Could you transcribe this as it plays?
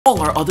all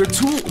our other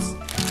tools.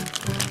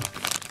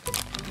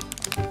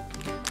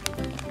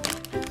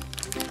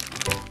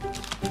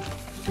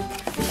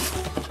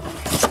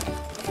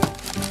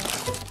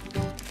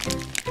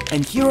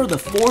 And here are the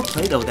 4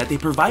 Play-Doh that they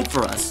provide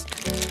for us.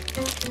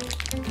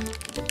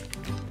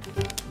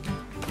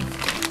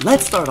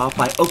 Let's start off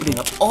by opening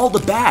up all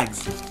the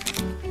bags.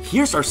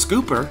 Here's our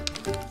scooper.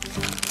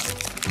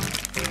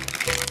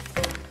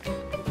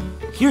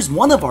 Here's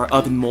one of our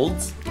oven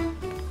molds.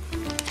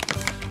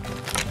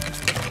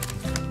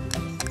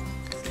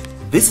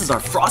 This is our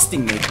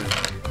frosting maker.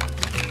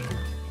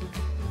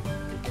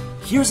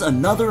 Here's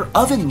another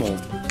oven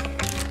mold.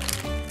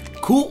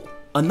 Cool,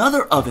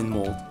 another oven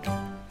mold.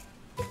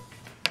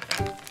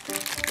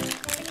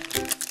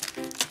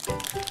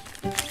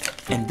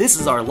 And this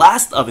is our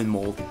last oven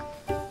mold.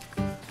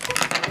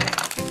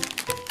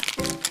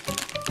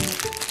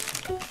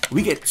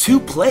 We get 2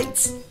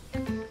 plates.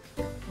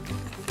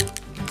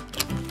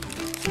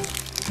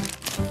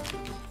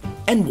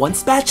 And 1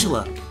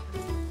 spatula.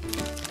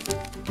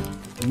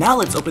 Now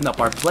let's open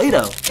up our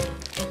Play-Doh.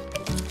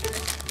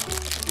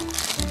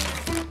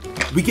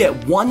 We get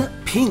 1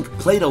 pink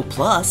Play-Doh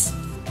Plus.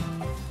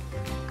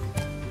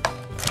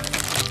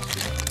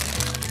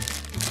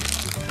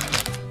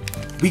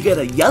 We get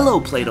a yellow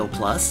Play-Doh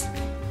Plus.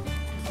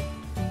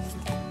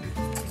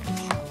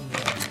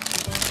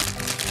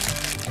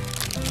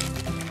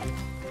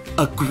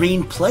 A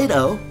green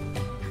Play-Doh.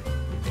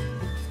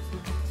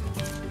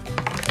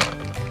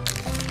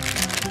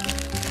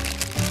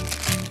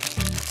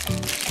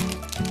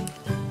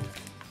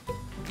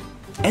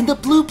 And a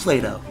blue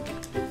Play-Doh.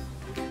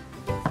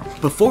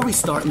 Before we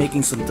start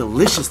making some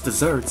delicious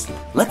desserts,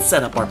 let's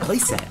set up our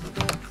playset.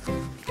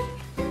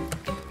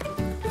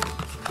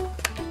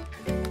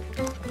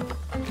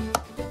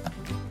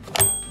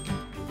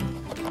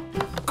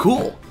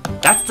 Cool!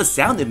 That's the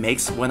sound it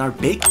makes when our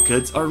baked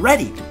goods are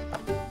ready.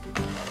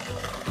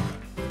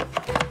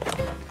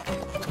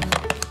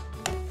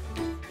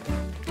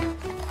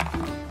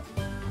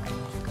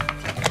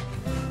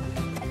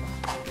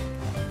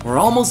 We're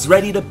almost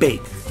ready to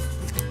bake.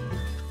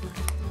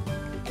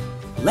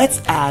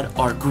 Let's add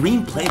our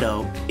green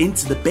Play-Doh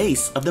into the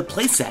base of the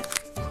playset.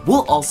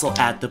 We'll also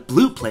add the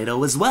blue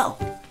Play-Doh as well.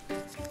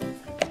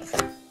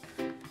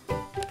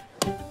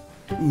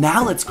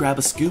 Now let's grab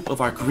a scoop of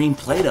our green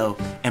Play-Doh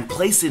and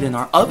place it in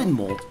our oven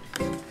mold.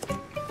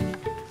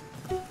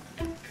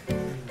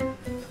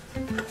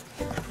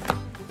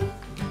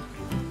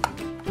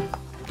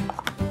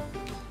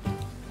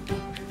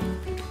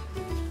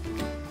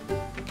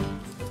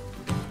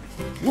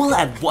 We'll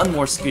add 1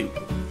 more scoop.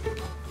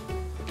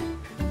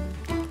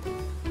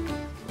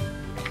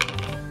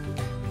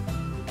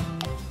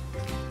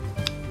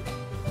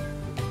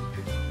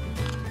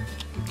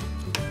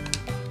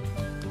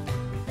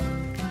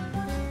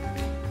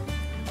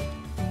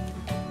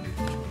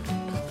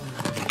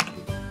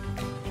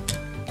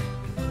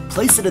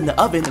 Place it in the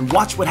oven and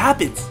watch what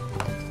happens.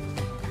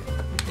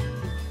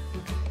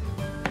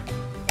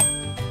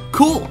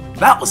 Cool,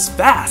 that was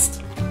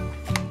fast.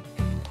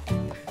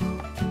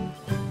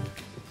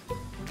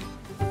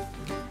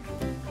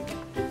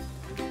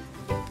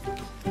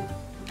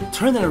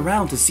 Turn it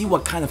around to see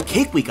what kind of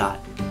cake we got.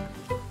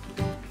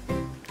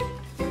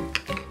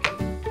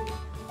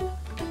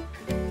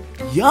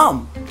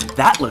 Yum!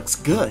 That looks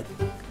good.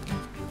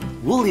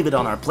 We'll leave it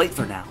on our plate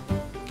for now.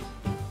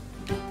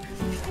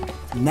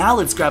 Now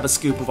let's grab a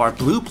scoop of our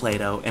blue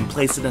Play-Doh and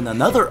place it in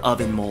another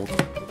oven mold.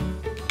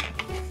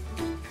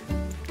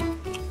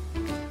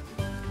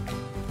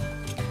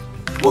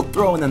 We'll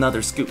throw in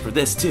another scoop for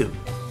this too.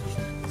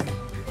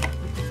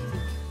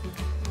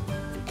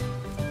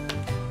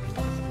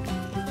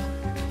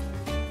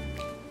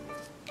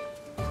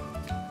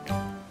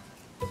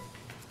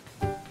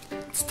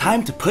 It's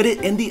time to put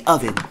it in the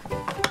oven.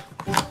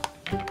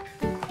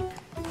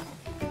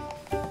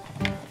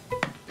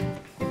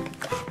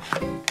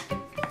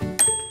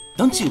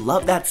 Don't you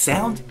love that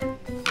sound?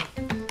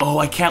 Oh,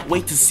 I can't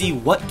wait to see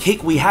what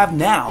cake we have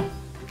now.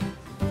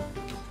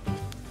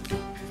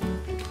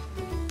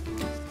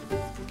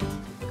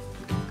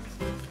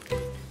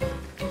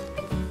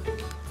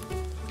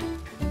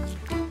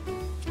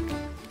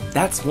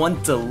 That's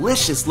one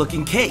delicious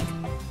looking cake.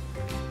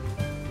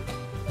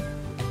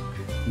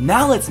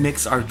 Now let's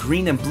mix our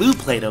green and blue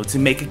Play-Doh to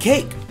make a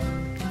cake.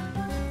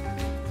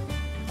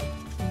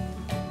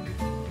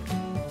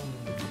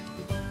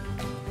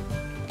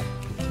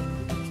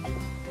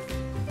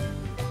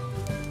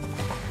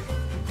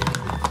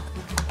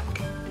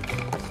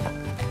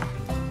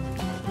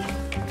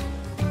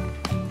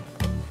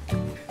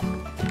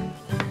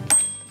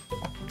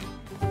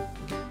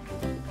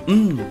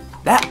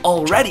 That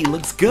already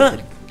looks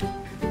good.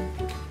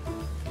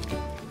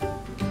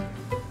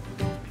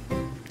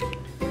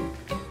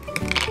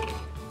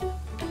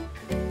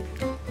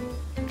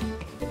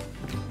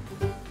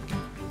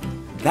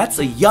 That's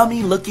a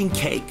yummy looking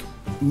cake.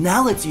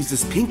 Now let's use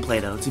this pink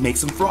Play-Doh to make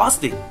some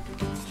frosting.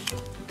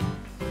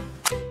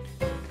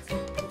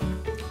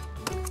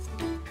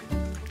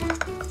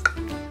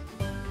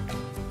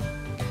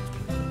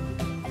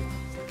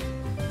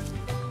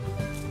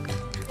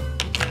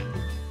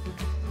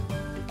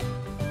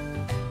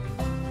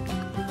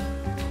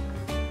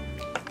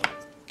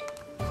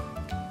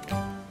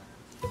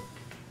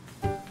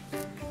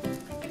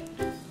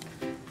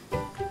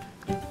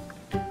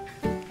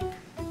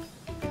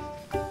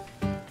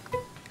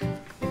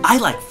 I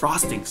like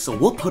frosting, so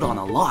we'll put on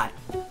a lot.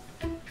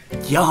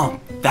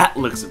 Yum, that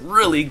looks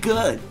really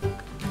good.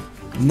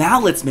 Now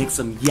let's make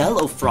some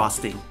yellow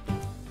frosting.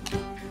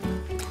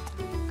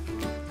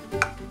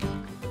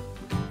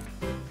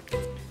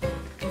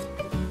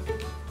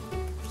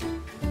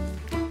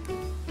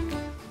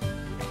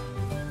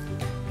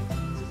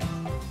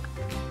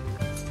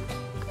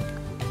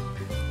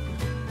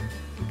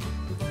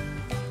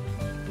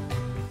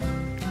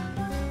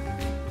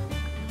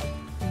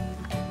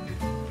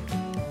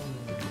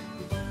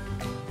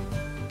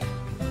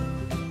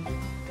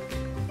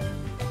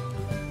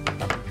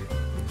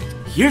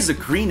 Here's a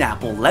green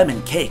apple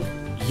lemon cake.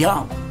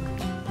 Yum!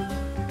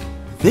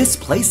 This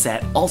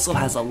playset also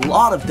has a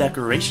lot of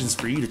decorations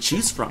for you to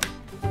choose from.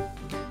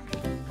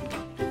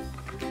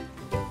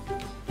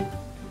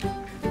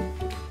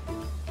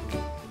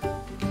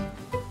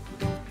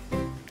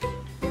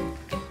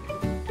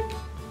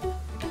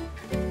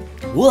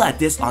 We'll add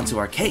this onto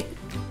our cake.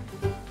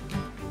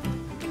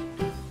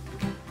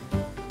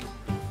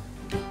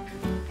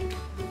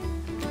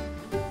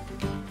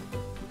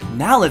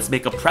 Now let's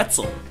make a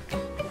pretzel.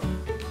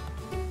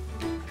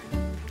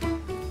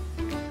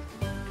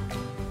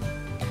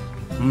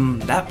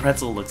 That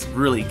pretzel looks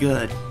really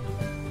good.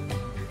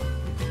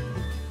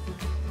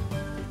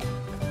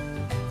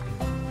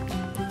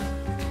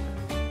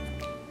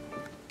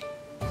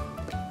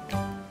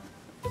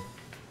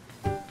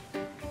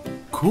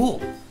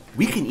 Cool!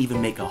 We can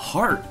even make a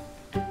heart.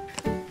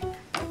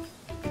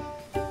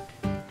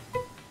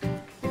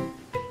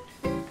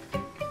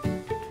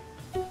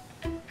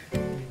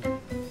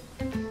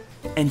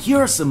 And here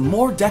are some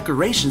more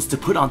decorations to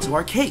put onto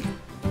our cake.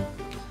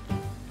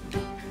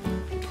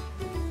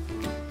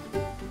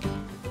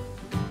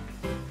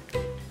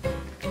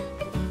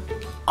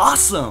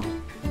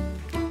 Awesome!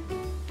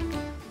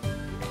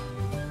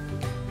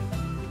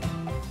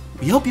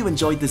 We hope you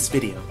enjoyed this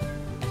video.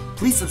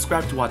 Please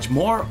subscribe to watch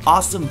more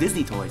awesome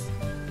Disney toys.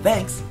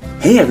 Thanks!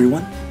 Hey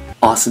everyone!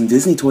 Awesome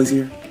Disney Toys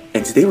here,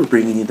 and today we're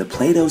bringing you the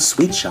Play-Doh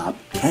Sweet Shop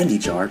Candy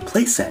Jar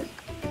playset.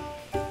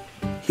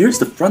 Here's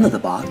the front of the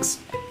box.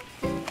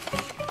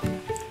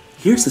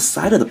 Here's the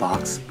side of the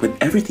box with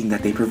everything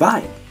that they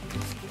provide.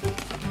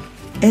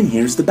 And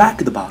here's the back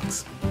of the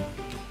box.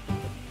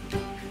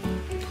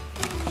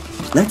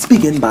 Let's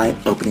begin by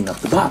opening up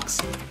the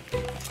box.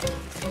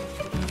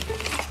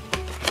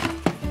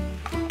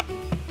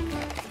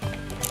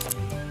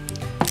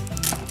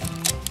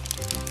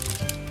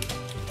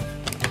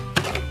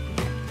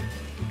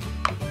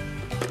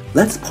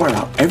 Let's pour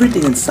out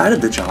everything inside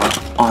of the jar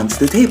onto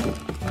the table.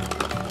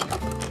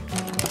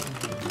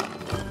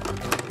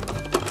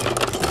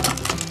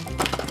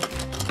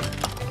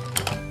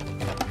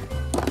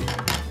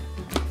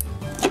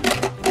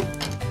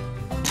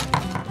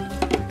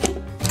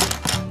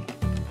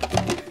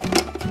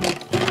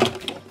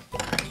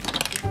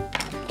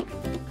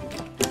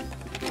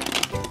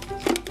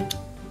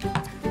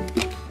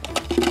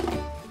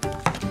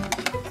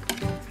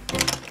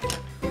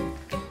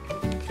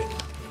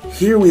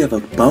 Here we have a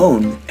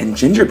bone and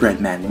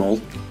gingerbread man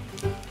mold,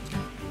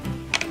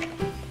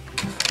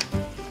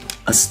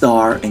 a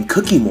star and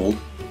cookie mold,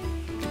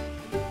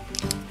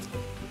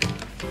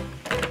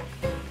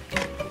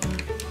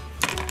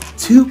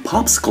 two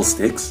popsicle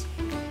sticks,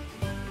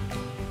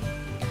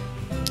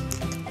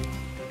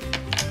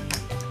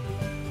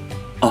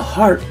 a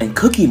heart and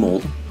cookie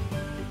mold,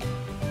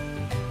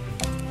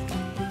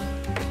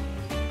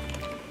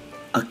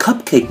 a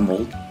cupcake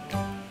mold,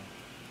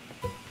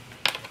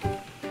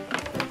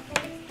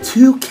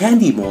 two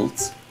candy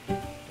molds,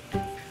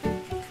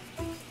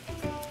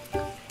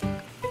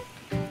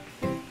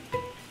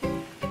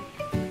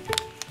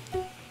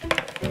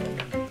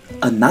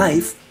 a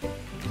knife,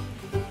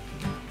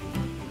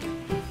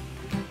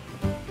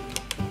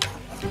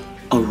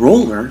 a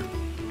roller,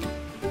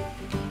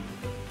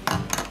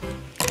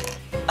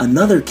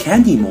 another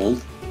candy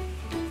mold,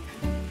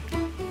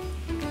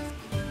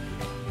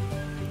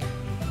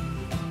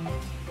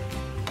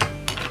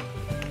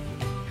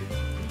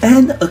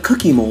 and a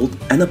cookie mold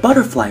and a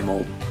butterfly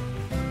mold.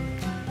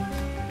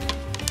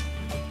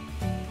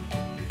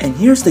 And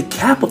here's the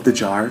cap of the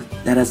jar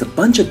that has a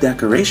bunch of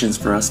decorations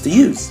for us to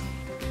use.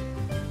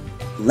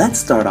 Let's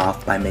start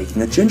off by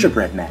making a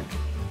gingerbread man.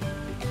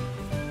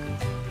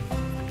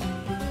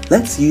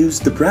 Let's use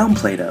the brown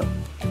Play-Doh.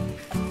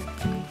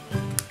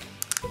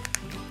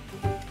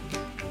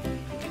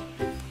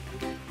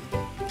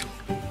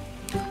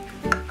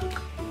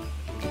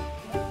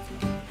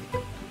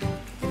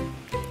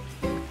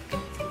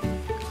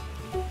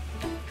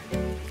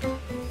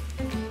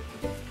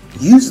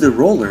 Use the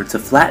roller to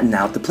flatten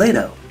out the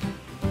Play-Doh.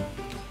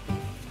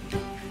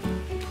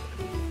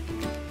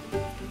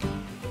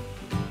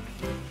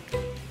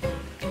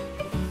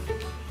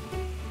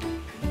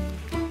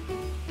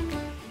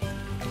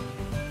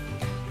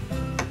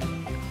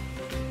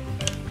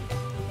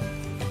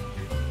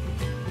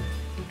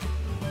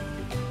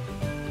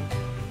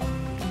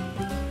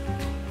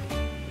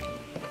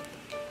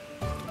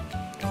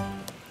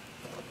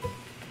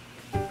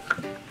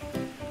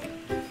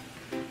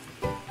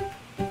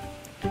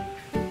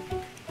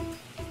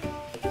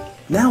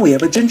 Now we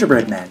have a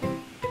gingerbread man.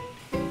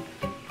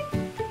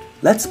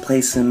 Let's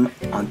place him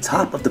on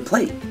top of the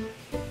plate.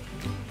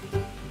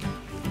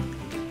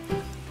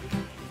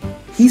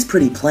 He's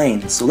pretty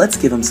plain, so let's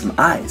give him some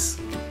eyes.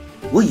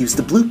 We'll use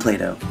the blue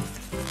Play-Doh.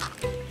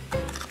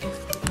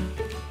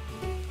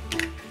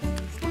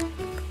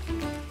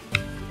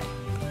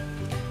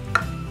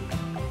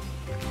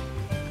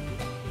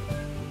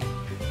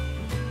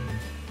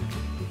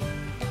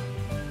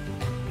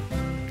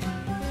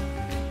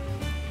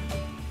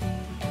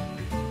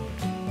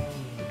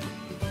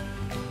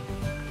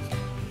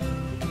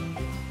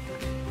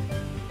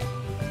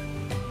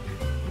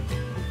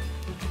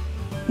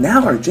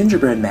 Now our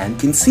gingerbread man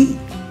can see.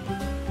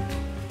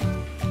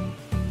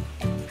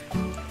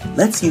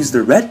 Let's use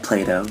the red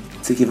Play-Doh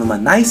to give him a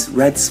nice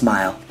red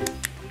smile.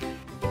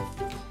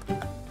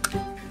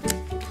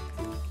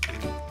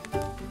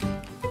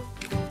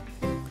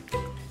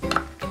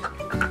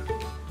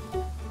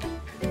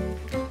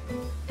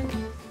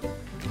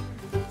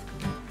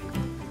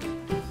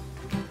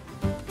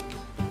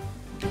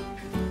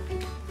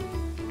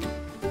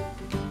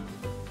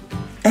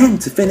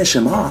 And to finish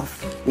him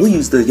off, we'll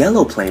use the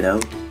yellow Play-Doh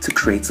to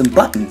create some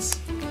buttons.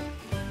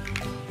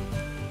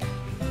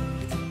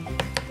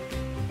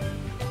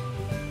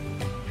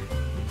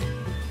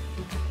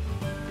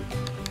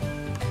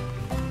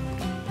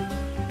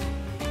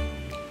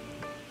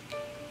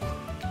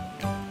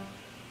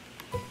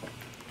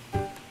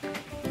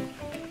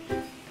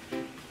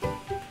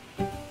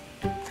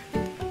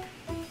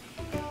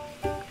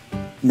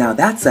 Now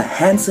that's a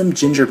handsome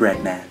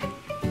gingerbread man.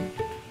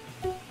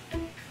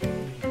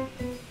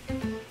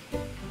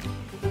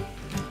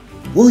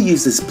 We'll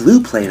use this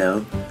blue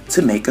Play-Doh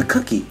to make a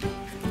cookie.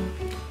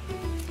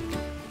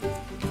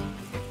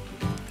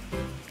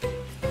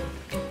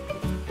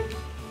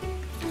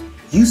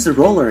 Use the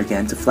roller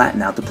again to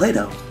flatten out the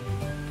Play-Doh.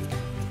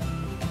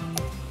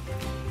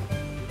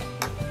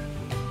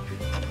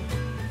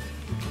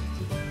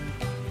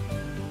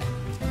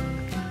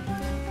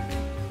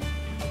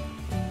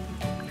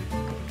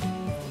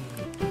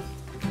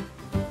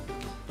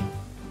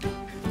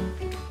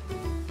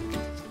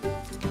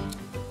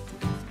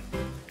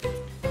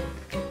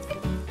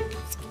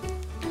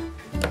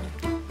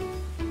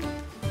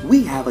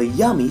 We have a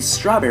yummy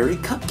strawberry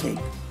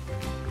cupcake.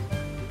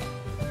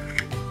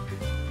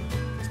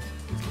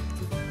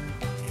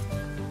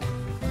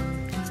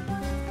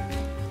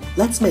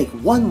 Let's make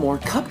one more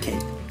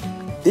cupcake.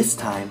 This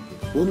time,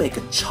 we'll make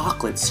a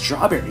chocolate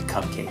strawberry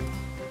cupcake.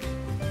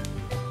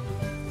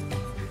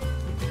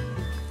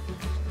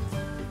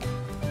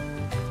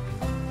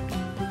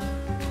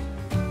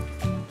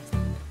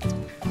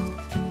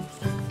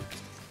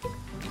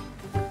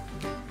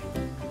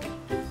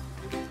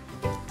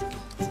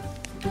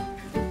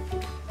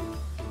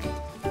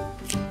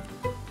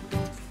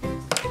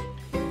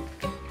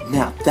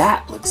 Now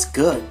that looks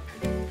good.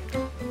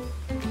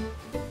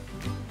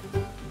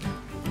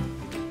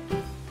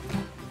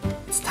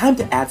 It's time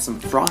to add some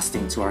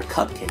frosting to our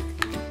cupcake.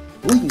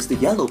 We'll use the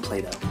yellow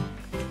Play-Doh.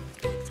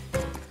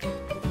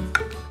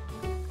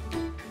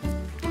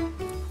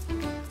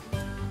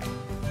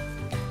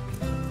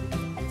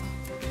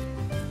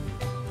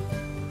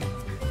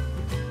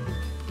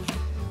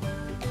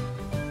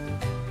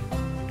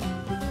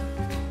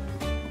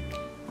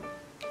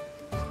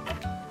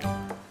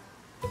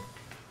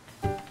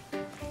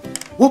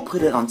 We'll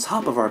put it on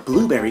top of our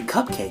blueberry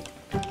cupcake.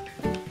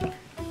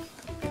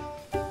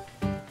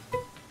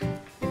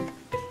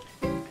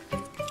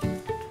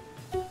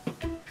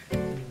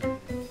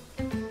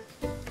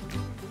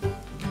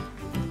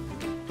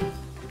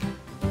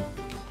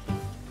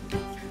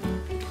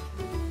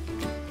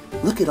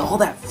 Look at all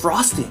that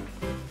frosting!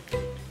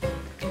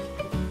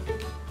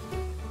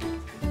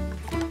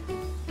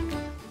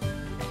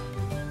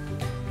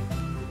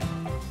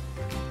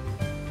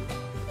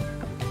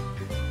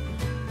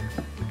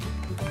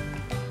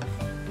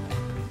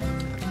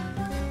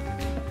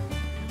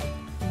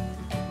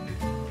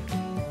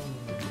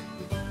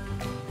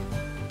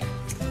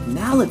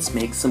 Now let's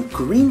make some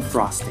green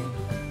frosting.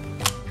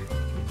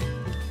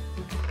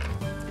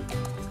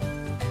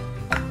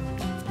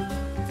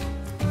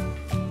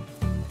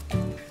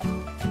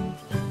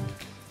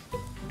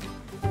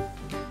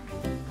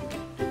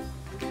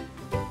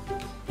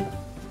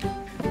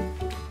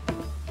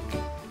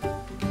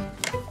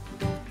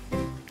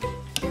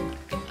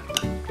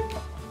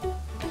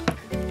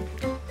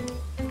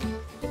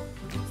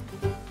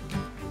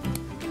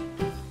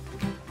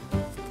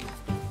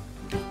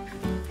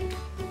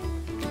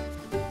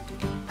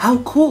 How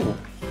cool!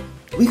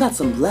 We got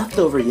some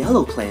leftover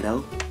yellow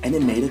Play-Doh and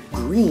it made a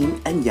green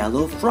and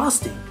yellow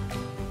frosting.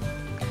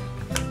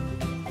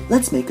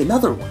 Let's make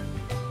another one.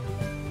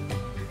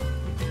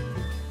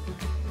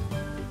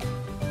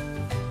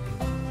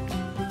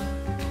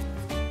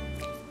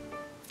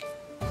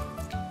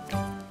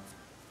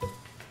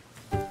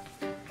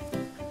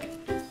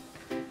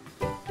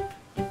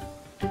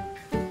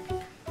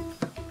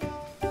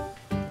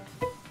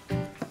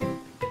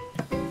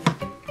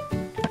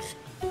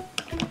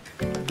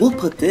 We'll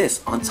put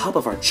this on top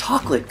of our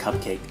chocolate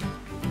cupcake.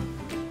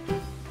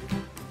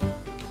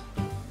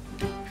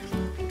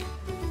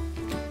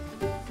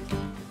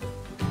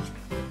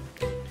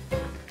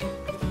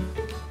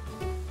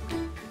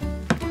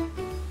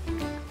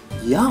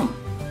 Yum!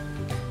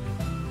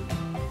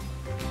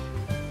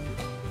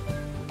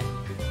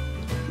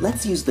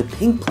 Let's use the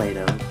pink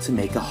Play-Doh to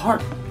make a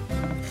heart.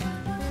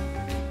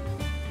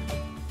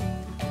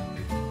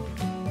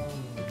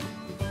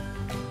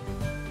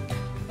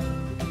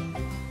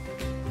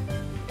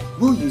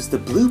 We'll use the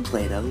blue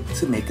Play-Doh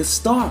to make a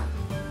star.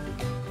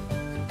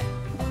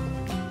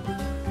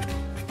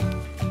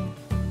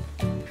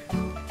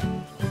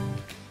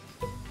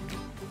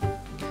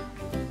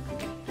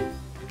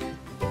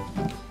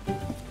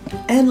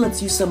 And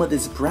let's use some of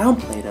this brown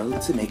Play-Doh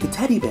to make a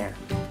teddy bear.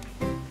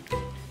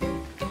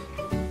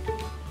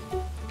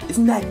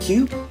 Isn't that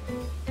cute?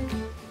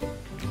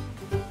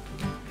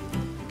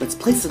 Let's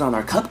place it on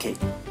our cupcake.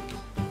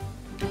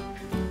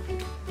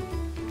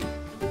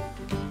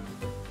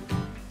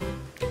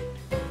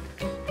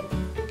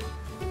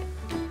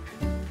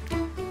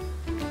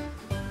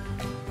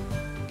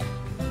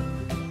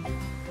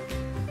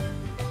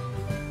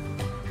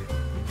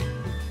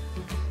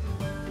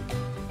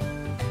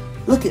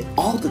 Look at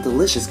all the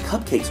delicious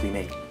cupcakes we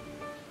made.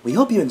 We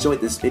hope you enjoyed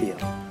this video.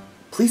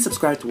 Please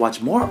subscribe to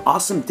watch more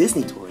awesome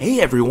Disney toys. Hey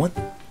everyone,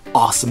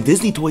 Awesome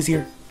Disney Toys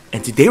here,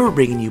 and today we're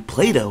bringing you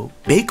Play-Doh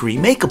Bakery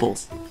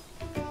Makeables.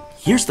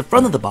 Here's the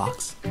front of the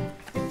box,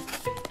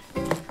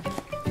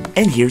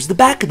 and here's the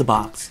back of the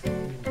box.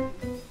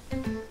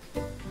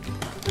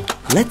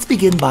 Let's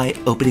begin by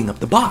opening up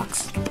the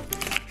box.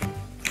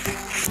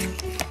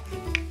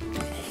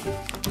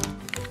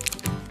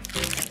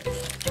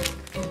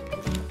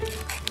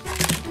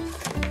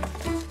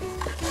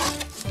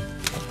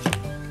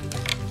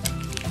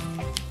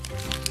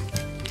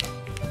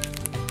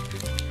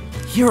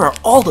 Here are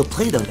all the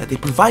Play-Doh that they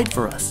provide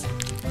for us.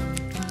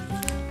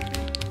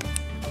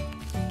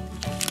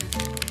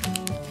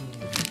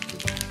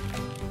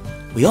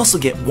 We also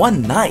get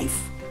one knife.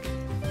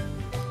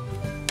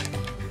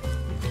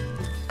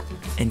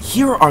 And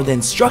here are the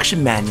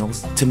instruction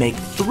manuals to make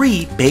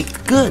 3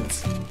 baked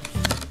goods.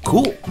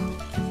 Cool.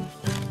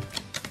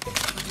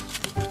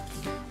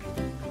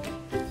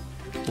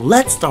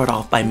 Let's start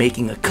off by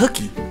making a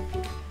cookie.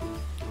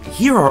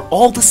 Here are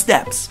all the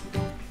steps.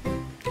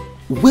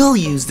 We'll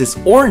use this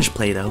orange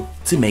Play-Doh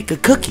to make a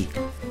cookie.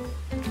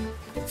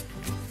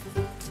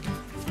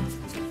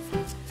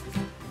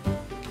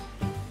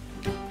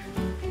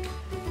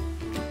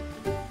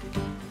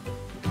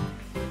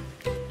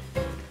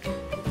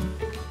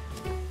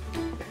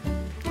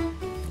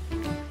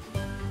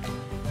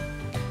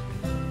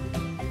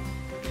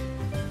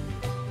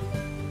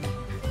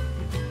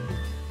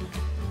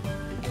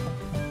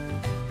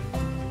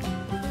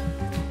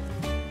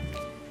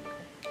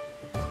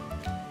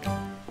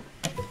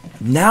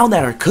 Now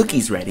that our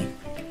cookie's ready,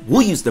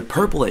 we'll use the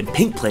purple and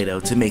pink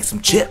Play-Doh to make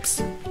some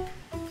chips.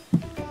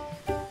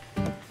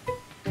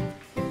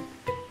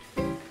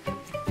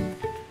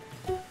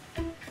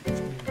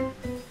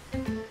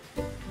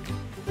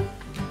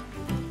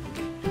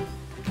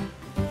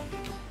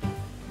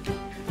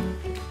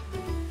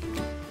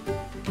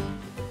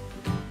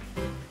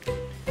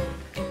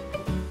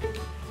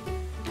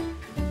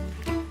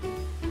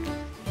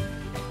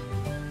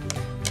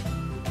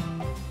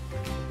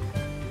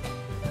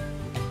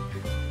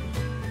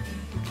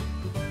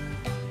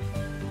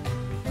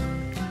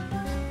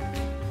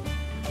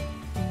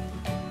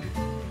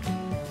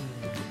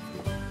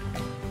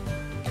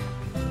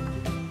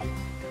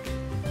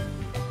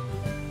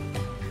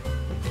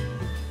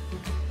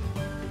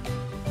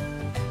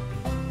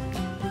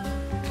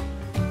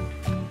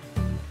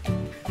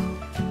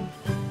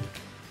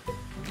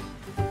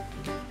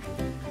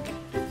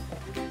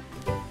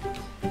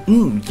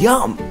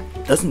 Yum!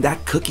 Doesn't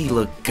that cookie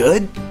look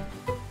good?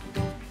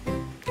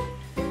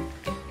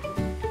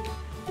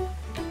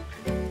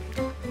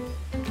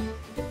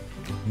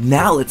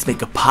 Now let's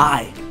make a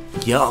pie.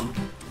 Yum!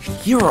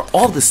 Here are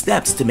all the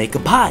steps to make a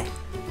pie.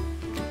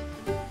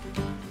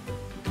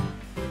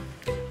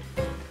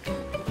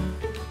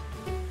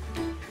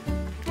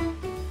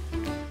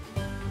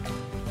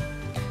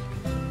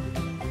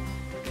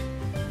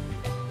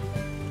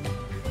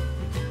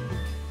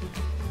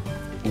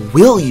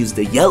 We'll use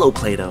the yellow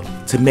Play-Doh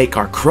to make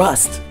our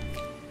crust.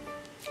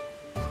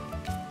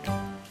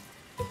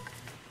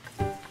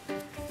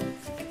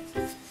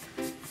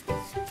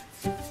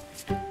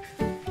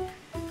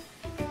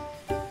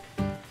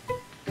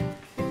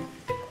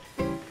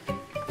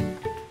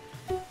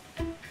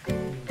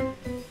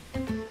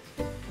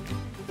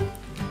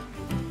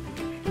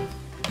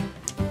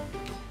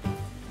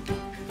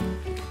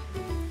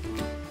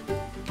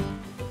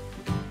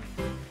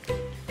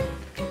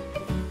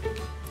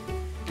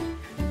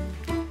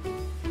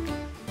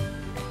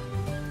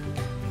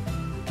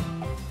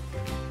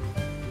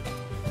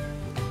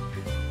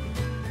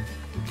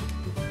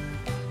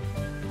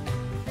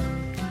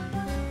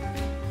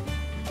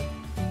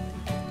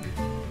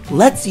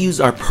 Let's use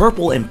our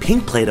purple and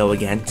pink Play-Doh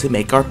again to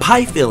make our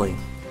pie filling.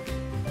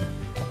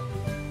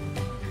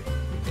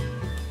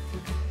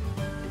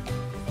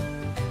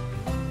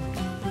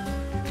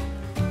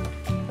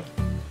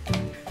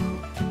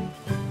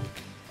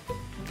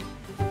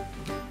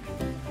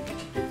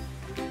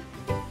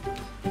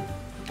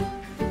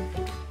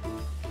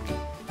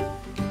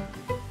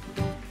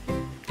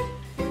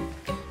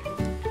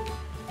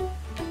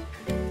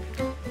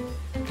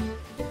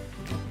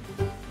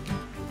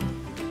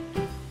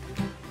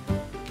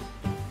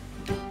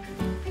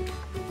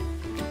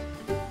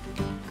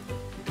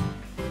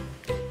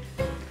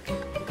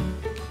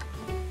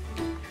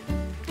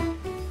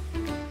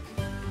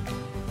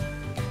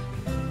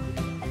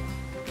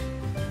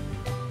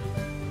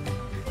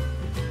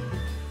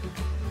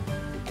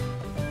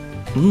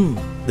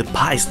 The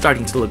pie's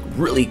starting to look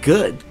really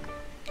good.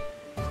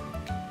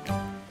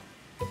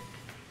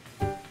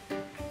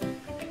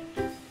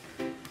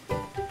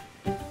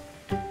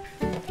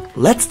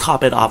 Let's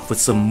top it off with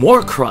some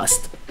more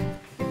crust.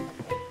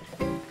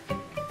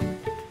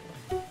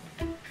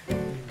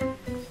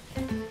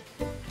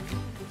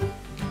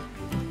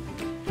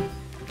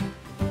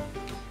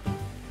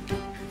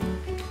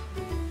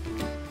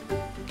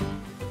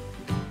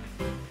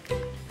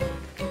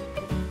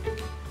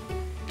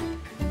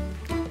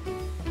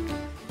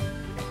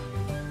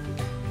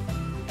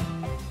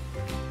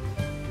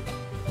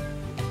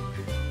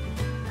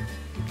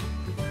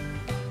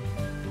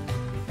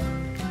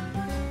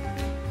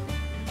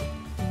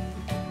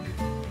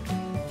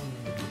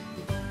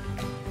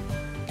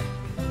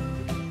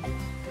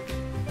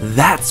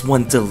 That's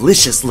one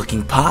delicious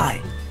looking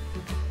pie.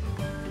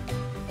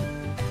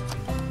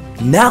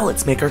 Now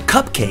let's make our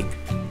cupcake.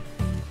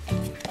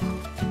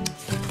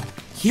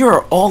 Here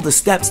are all the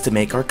steps to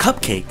make our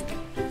cupcake.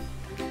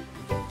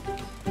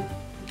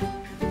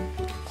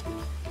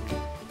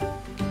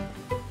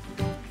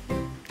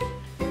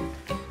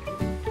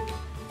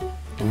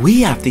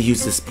 We have to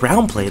use this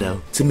brown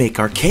Play-Doh to make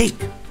our cake.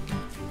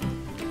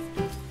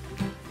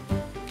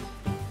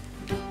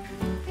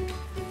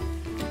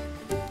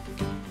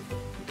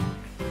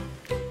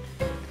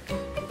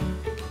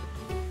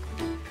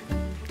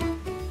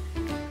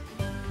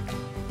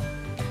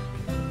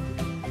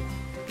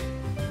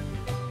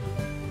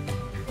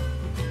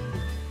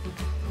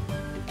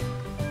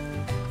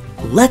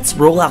 Let's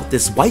roll out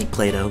this white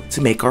Play-Doh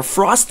to make our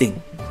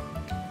frosting.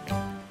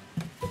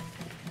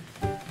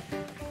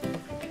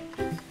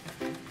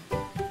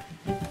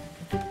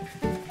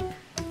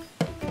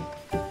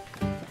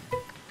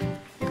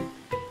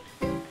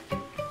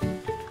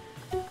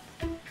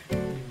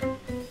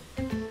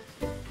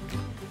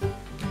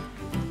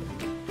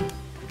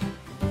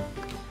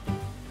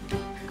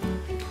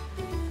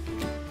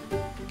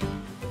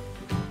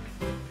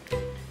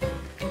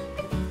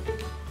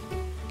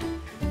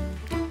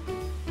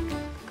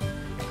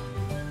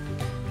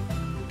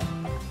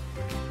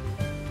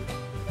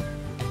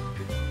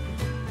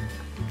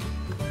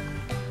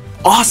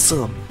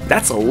 Awesome!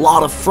 That's a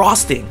lot of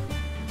frosting!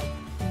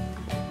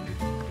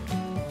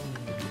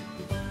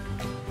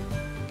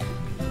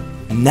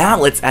 Now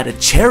let's add a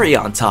cherry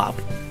on top.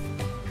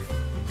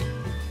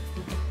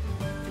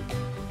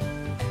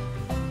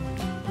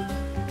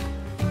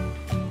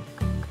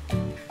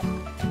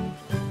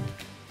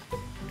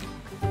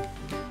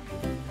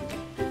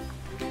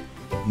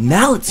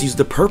 Now let's use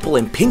the purple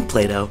and pink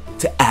Play-Doh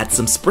to add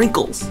some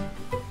sprinkles.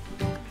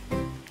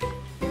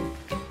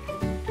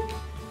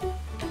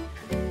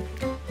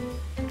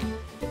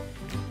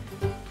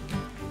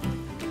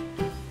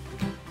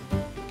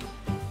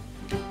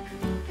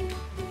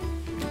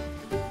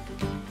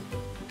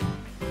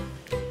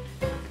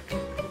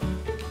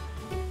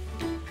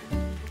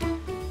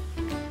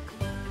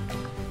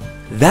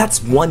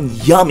 That's one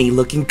yummy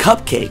looking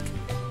cupcake!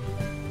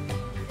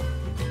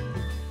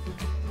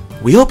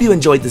 We hope you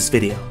enjoyed this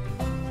video.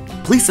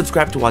 Please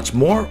subscribe to watch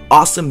more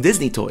awesome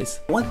Disney toys.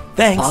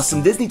 Thanks!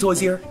 Awesome Disney Toys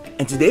here,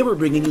 and today we're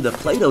bringing you the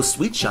Play-Doh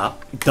Sweet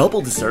Shop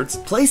Double Desserts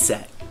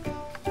playset.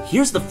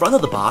 Here's the front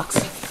of the box,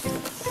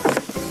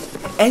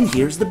 and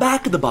here's the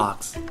back of the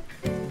box.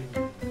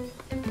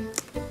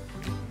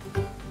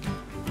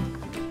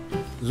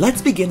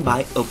 Let's begin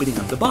by opening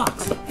up the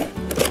box.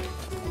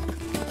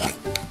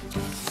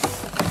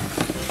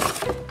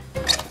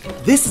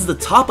 This is the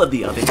top of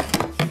the oven.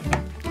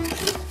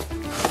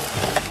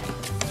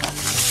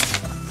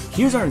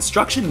 Here's our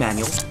instruction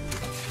manual.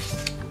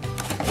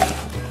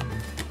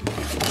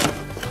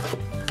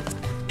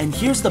 And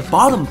here's the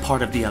bottom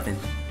part of the oven.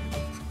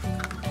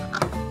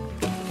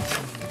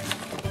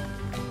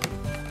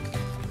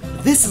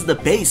 This is the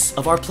base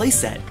of our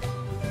playset.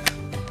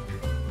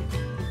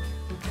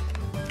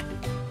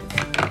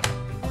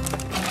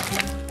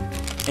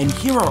 And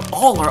here are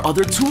all our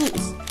other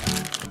tools.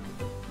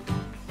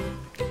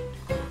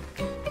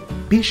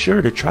 Be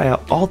sure to try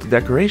out all the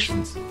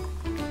decorations.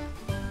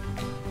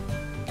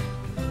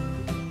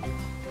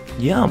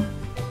 Yum!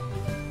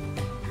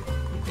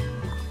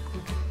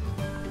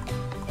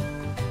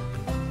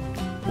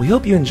 We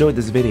hope you enjoyed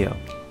this video.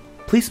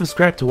 Please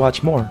subscribe to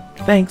watch more.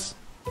 Thanks!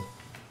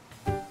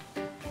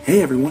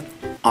 Hey everyone,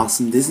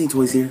 Awesome Disney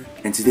Toys here,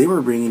 and today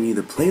we're bringing you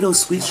the Play-Doh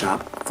Sweet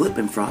Shop Flip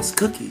and Frost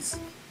cookies.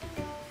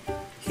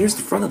 Here's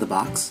the front of the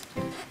box.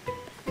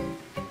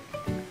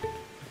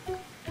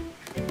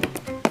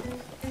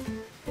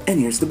 And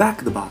here's the back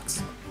of the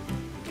box.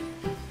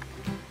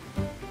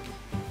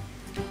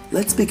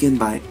 Let's begin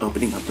by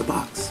opening up the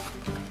box.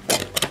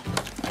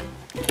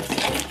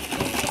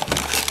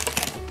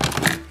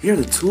 Here are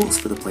the tools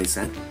for the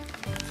playset.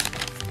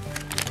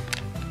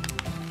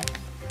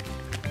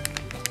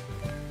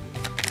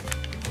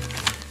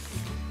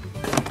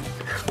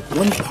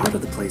 One part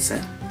of the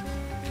playset.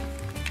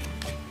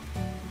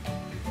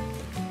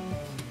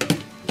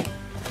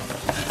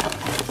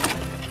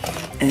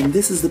 And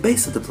this is the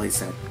base of the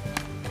playset.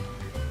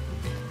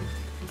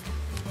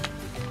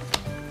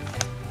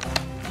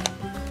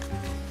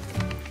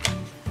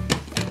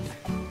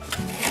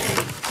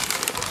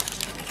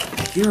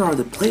 Here are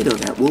the Play-Doh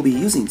that we'll be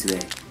using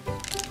today.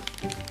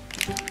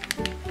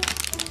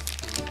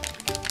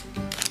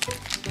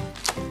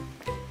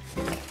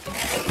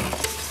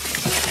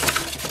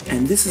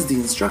 And this is the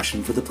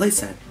instruction for the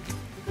playset.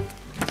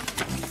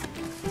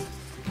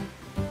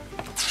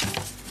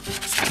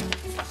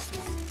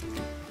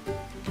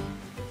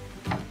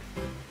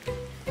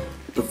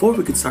 Before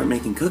we can start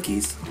making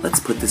cookies, let's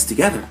put this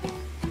together.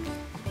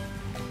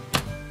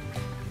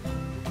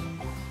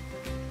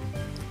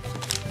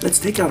 Let's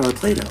take out our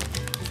Play-Doh.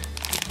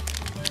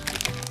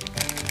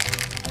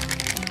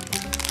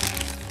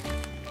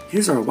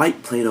 Here's our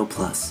white Play-Doh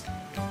Plus.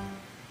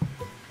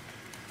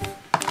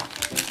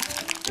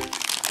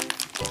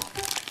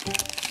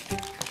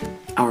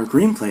 Our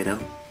green Play-Doh.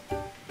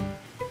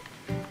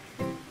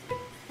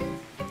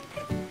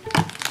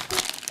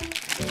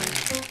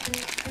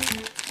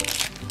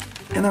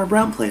 And our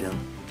brown Play-Doh.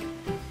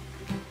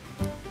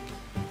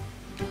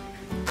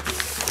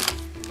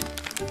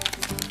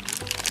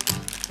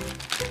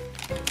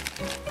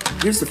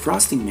 Here's the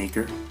frosting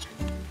maker.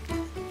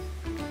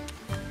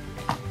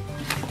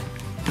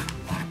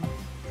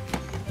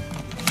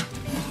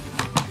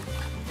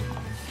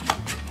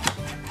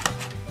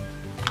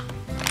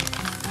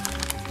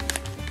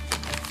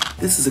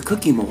 This is a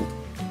cookie mold.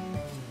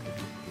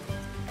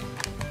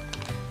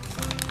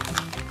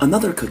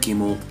 Another cookie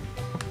mold.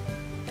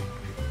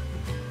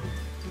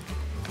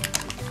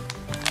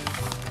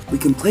 We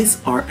can place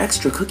our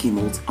extra cookie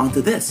molds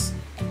onto this.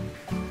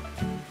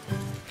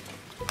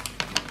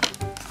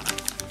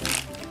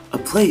 A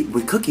plate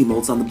with cookie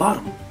molds on the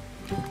bottom.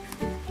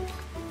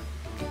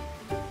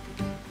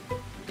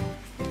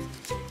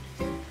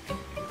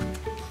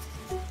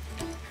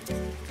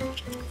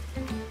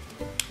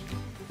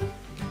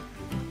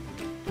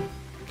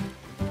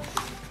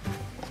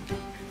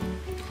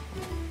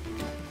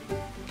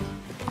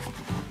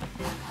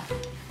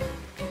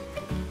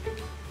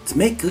 To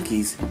make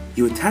cookies,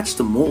 you attach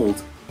the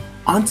mold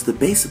onto the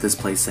base of this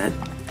playset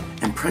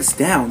and press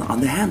down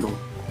on the handle,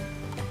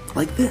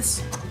 like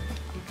this.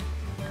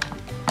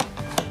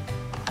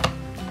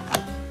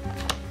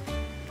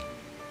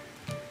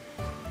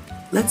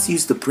 Let's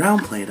use the brown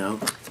Play-Doh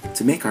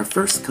to make our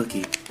first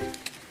cookie.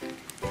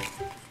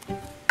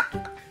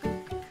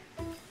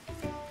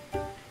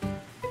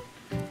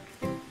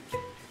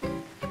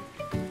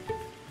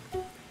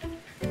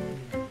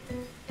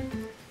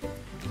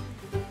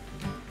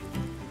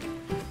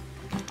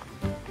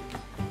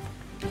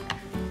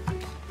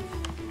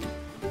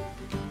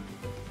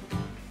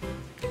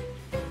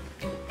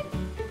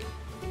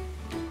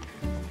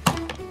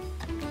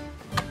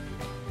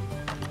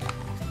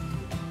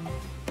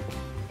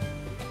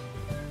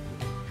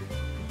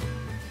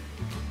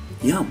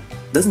 Yum!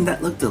 Doesn't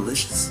that look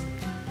delicious?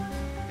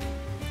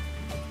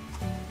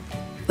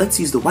 Let's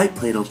use the white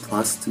Play-Doh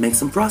Plus to make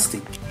some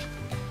frosting.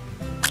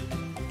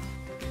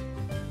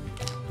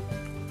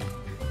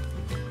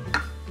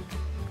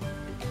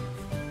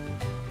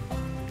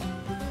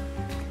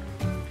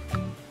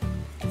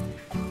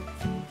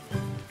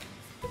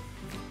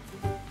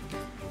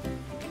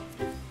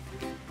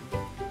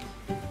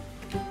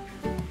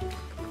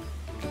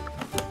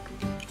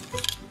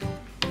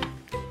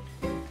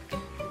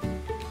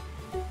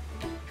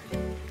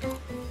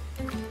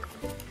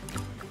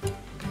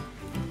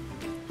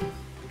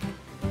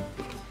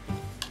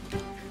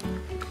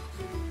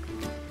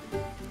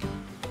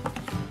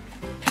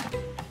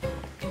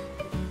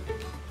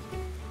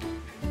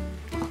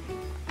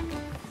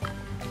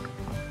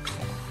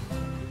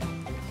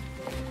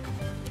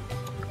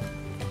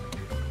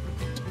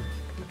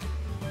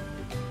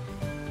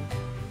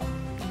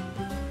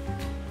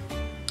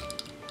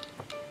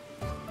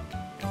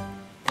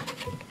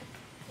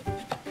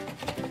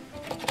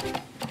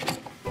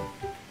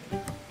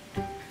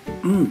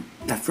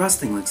 That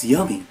frosting looks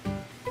yummy.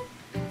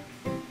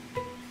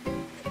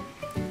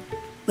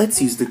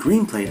 Let's use the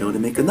green Play-Doh to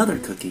make another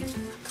cookie.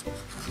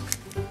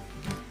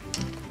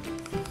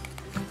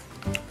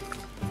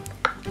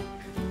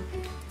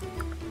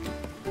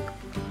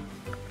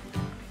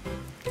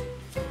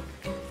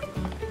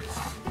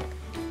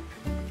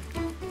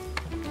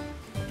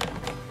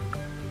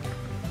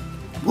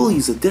 We'll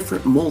use a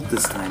different mold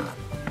this time.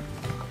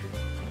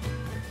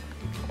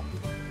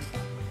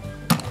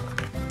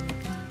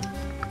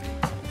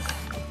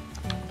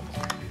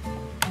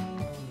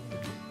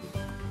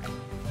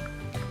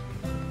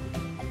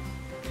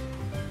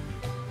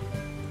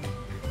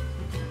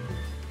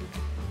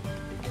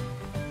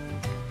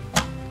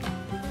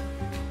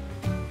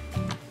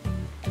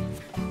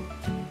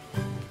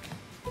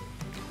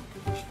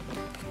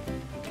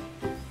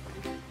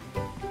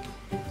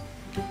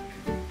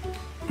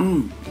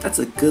 That's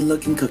a good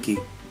looking cookie.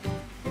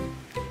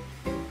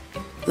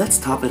 Let's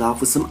top it off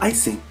with some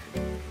icing.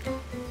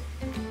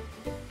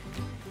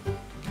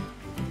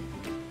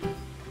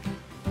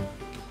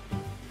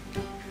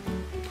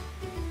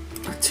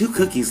 Our two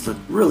cookies look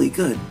really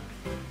good.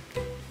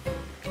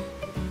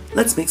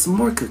 Let's make some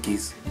more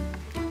cookies.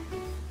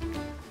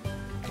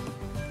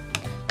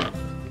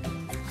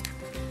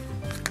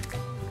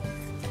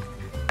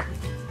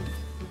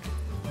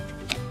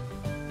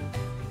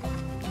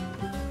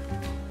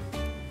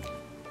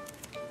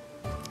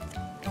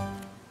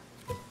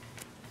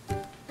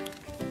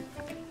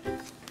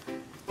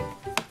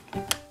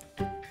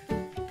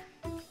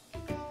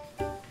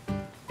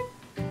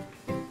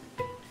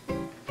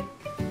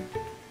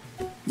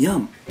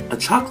 Yum, a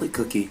chocolate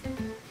cookie.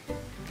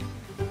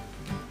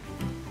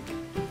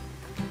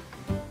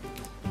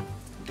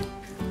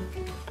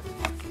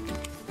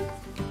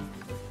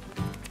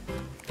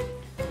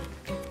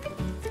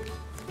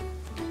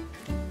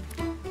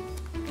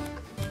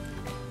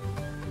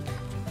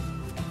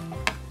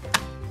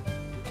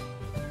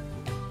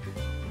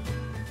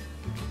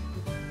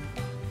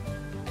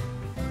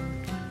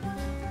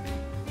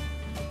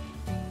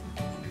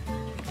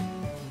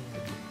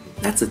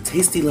 That's a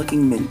tasty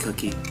looking mint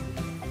cookie.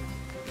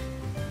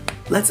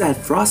 Let's add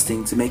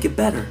frosting to make it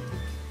better.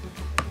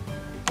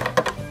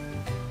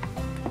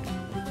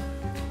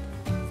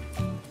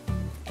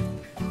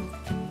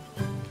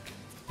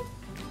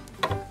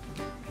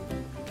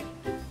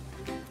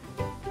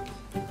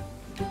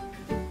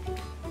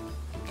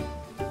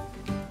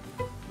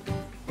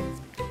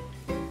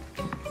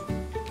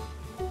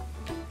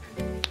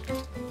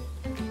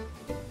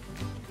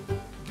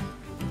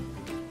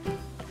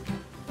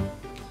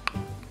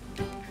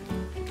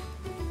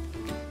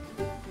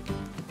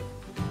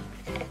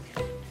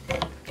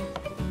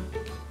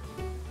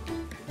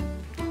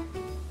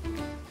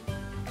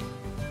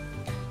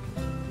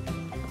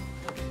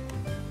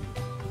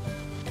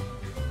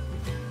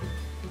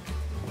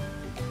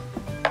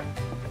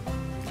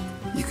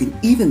 You can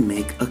even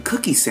make a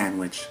cookie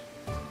sandwich.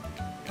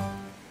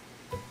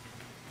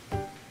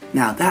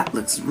 Now that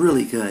looks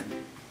really good.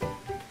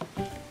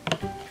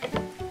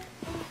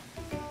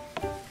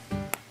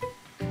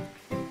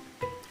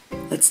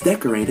 Let's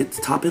decorate it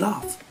to top it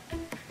off.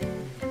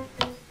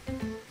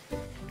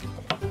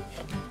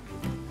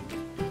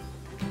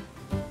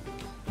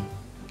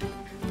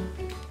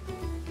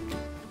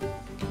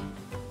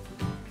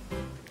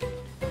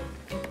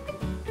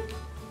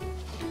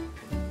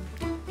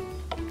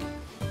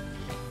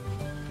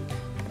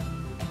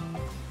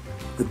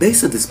 The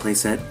base of this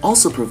playset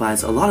also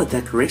provides a lot of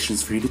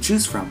decorations for you to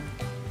choose from.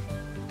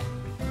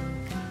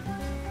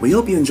 We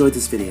hope you enjoyed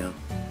this video.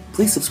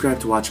 Please subscribe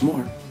to watch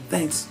more.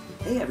 Thanks.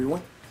 Hey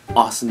everyone,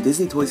 Awesome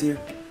Disney Toys here,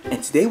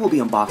 and today we'll be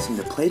unboxing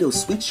the Play-Doh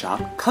Sweet Shop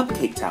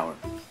Cupcake Tower.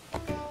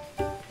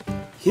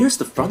 Here's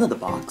the front of the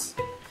box.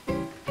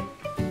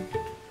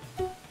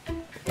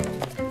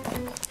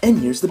 And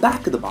here's the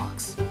back of the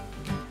box.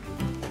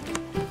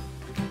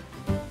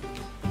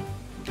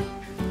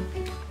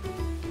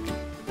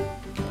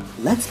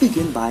 Let's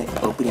begin by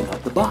opening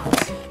up the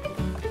box.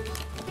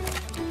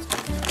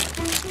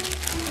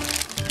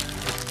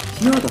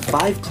 Here are the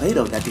 5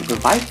 Play-Doh that they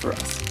provide for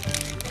us.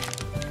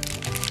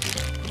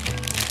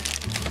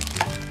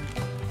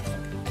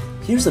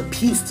 Here's a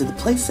piece to the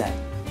playset.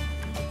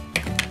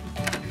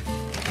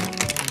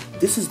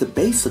 This is the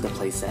base of the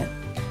playset.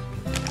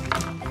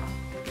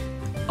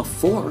 A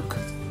fork.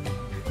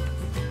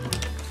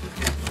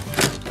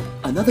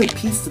 Another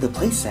piece to the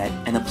playset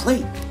and a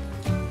plate.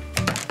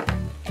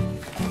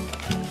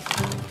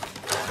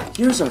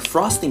 Here's our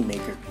frosting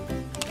maker.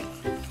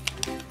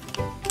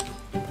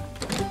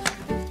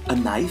 A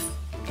knife.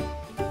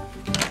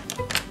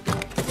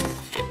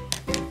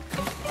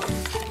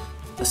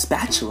 A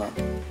spatula.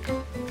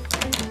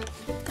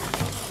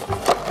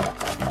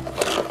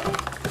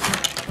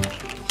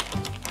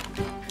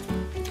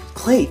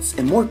 Plates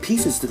and more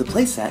pieces to the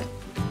playset.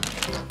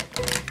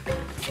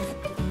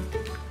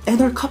 And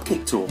our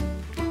cupcake tool.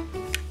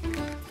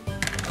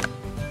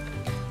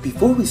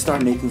 Before we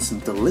start making some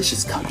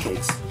delicious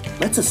cupcakes,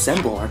 let's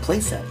assemble our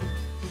playset.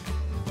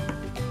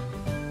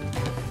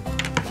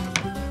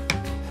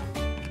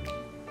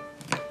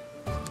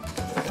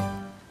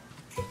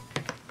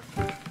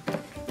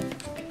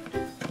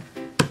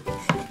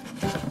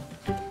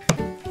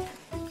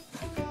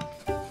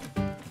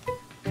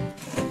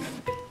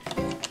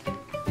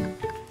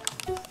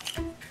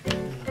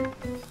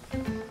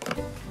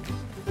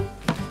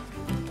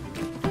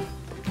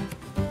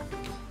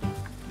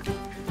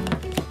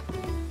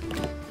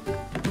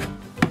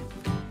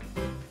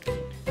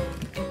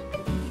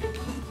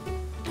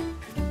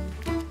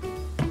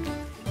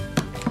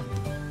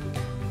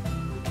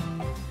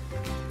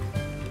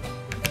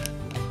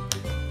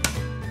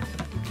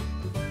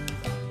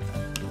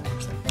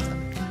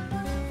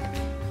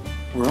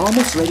 We're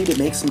almost ready to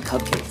make some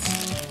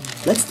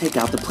cupcakes. Let's take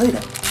out the Play-Doh.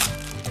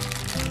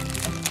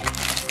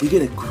 We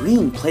get a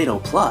green Play-Doh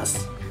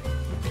Plus,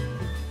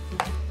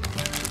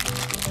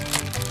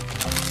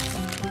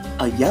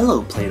 a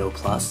yellow Play-Doh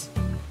Plus,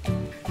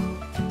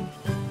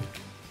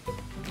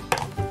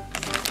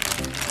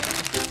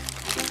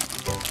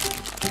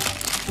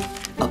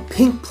 a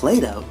pink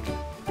Play-Doh,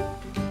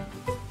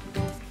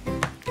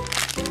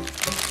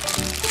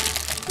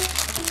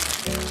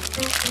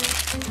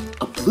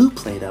 a blue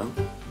Play-Doh,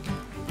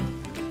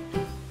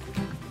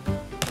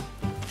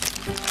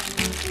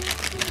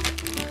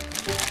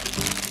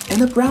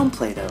 and a brown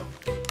Play-Doh.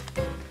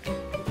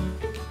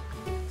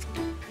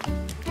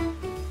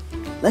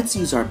 Let's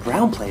use our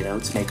brown Play-Doh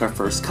to make our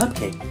first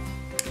cupcake.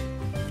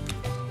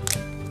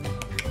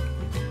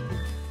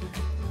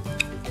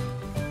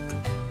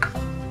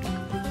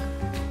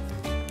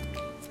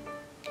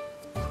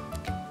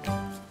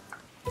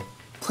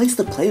 Place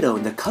the Play-Doh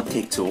in the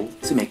cupcake tool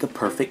to make a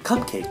perfect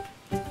cupcake.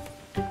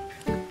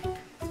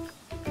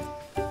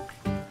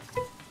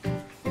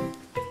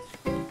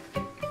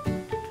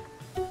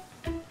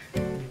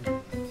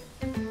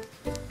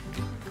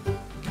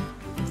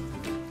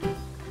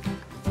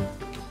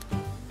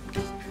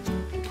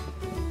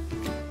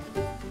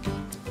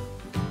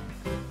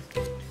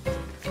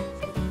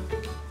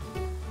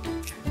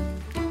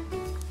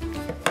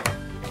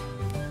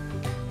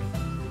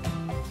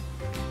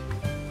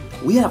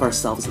 We have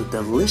ourselves a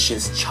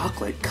delicious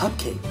chocolate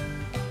cupcake.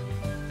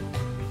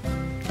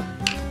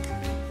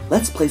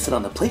 Let's place it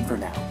on the plate for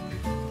now.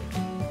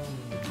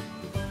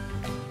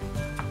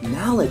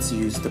 Now let's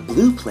use the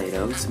blue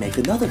Play-Doh to make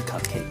another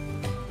cupcake.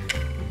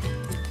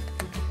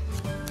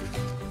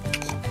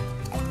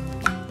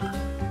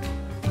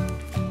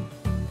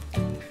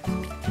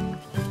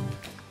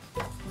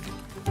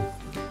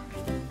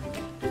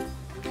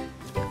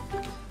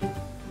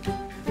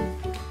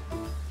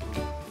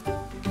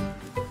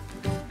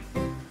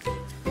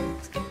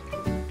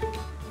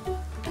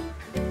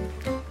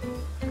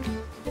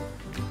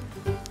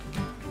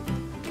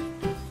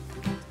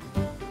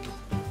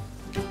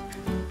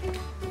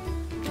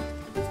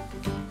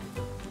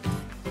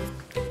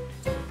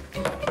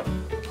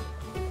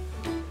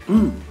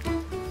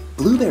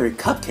 Blueberry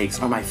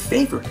cupcakes are my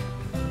favorite.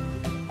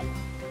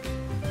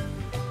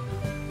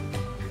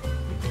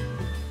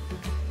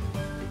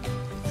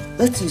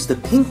 Let's use the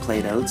pink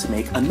Play-Doh to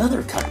make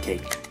another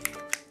cupcake.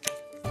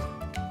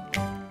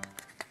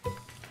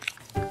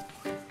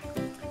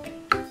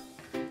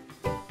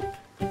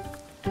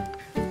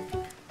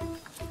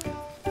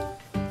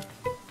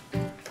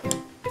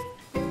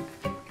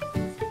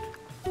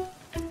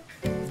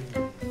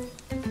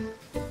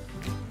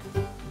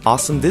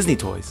 Awesome Disney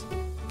toys.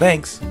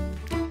 Thanks.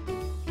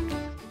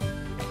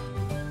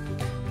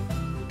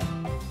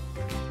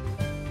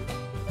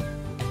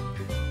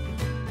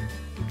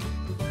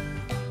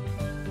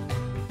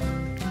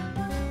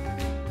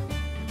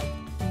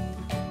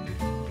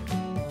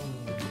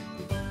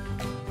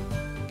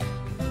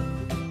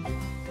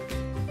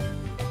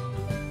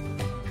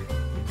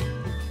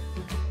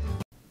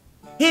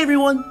 Hey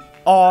everyone!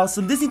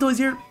 Awesome Disney Toys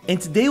here, and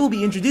today we'll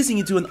be introducing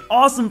you to an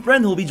awesome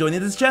friend who will be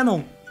joining this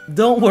channel.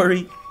 Don't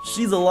worry,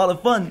 she's a lot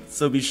of fun,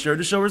 so be sure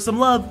to show her some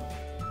love.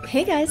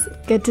 Hey guys,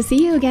 good to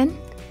see you again.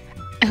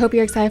 I hope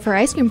you're excited for our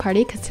ice cream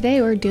party because today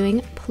we're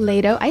doing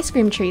Play-Doh ice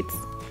cream treats.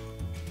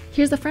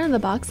 Here's the front of the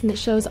box and it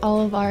shows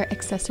all of our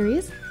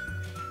accessories.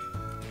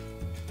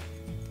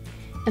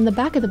 And the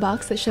back of the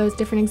box that shows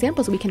different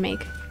examples we can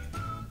make.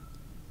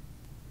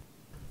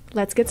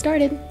 Let's get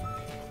started.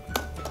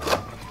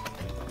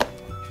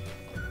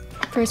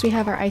 First we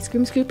have our ice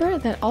cream scooper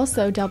that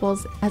also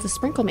doubles as a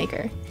sprinkle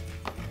maker,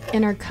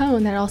 and our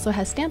cone that also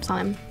has stamps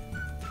on him.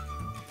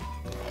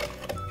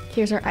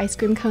 Here's our ice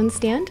cream cone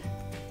stand.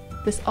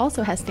 This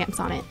also has stamps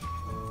on it.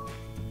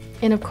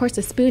 And of course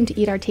a spoon to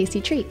eat our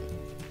tasty treat.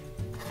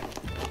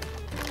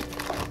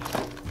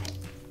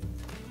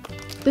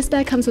 This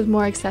bag comes with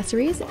more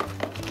accessories.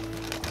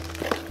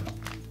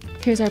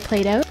 Here's our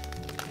Play-Doh.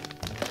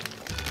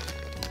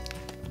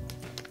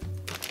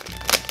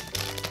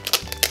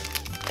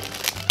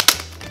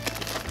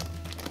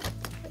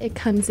 It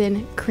comes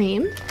in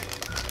cream,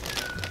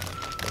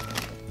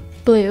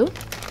 blue,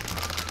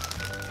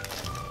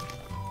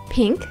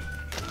 pink,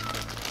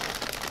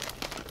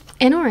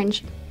 and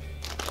orange.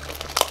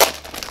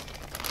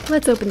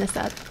 Let's open this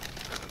up.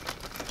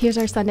 Here's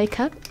our sundae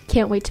cup.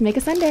 Can't wait to make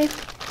a sundae.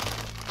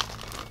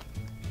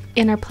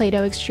 And our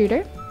Play-Doh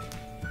extruder.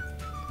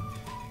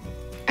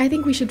 I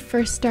think we should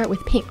first start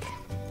with pink.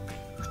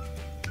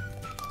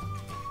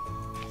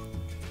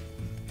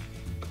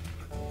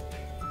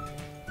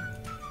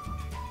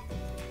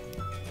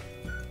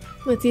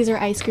 Let's use our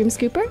ice cream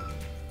scooper.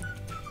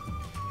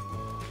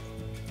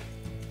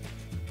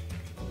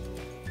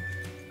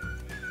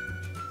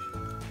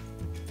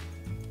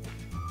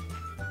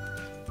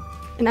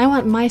 And I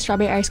want my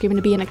strawberry ice cream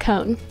to be in a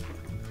cone.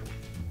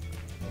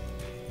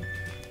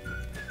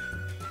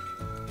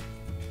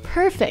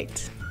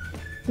 Perfect!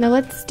 Now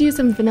let's do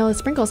some vanilla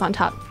sprinkles on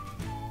top.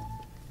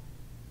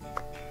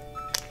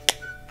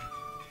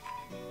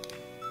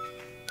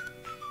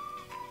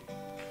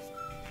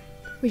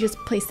 We just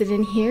place it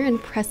in here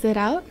and press it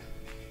out.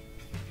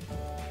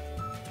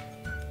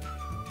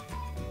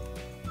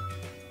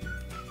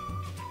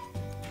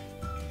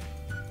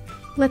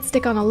 Let's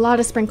stick on a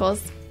lot of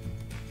sprinkles.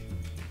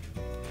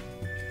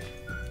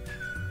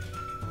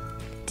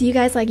 Do you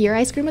guys like your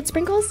ice cream with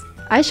sprinkles?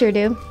 I sure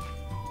do.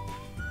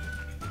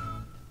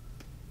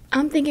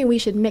 I'm thinking we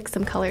should mix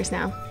some colors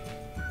now.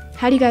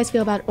 How do you guys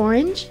feel about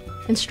orange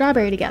and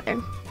strawberry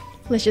together?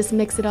 Let's just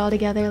mix it all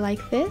together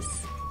like this.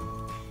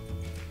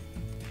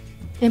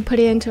 And put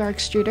it into our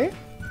extruder.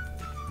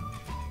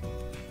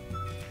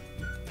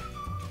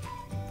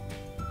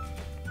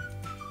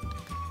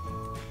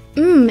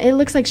 It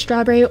looks like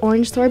strawberry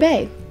orange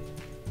sorbet.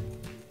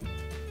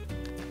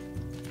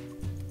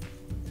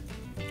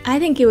 I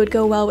think it would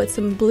go well with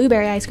some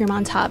blueberry ice cream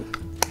on top.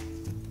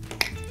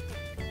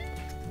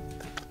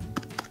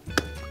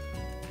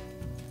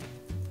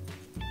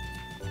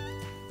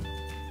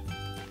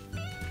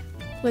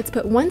 Let's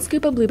put 1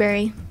 scoop of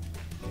blueberry.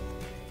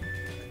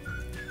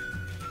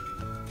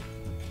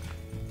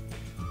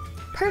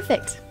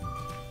 Perfect.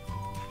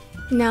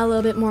 Now a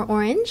little bit more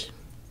orange.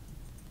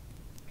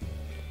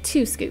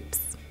 2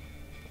 scoops.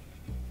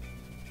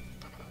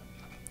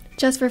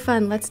 Just for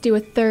fun, let's do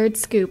a 3rd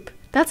scoop.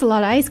 That's a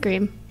lot of ice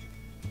cream.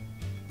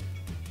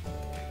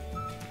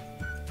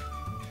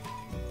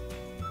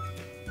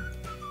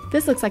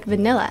 This looks like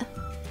vanilla.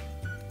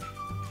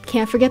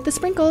 Can't forget the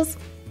sprinkles.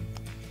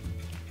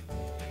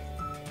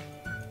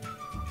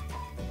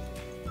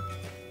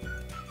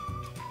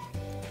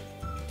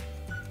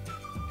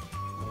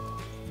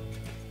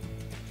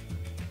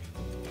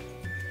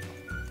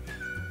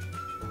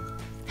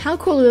 How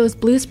cool do those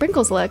blue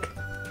sprinkles look?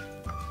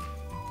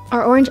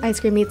 Our orange ice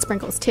cream needs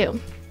sprinkles too.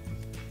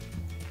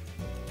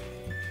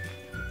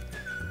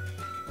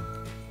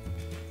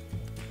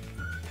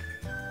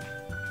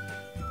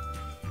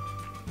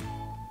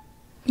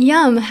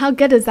 Yum! How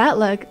good does that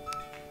look?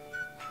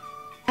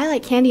 I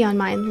like candy on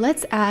mine.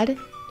 Let's add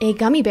a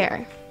gummy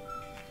bear.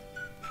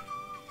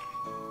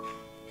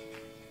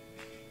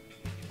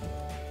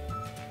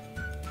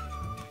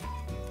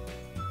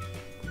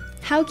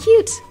 How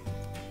cute!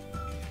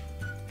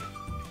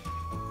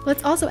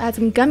 Let's also add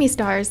some gummy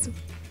stars.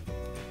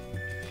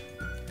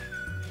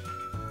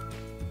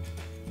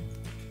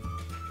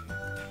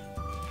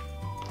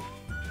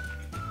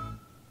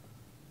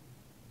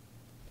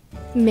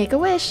 Make a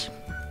wish!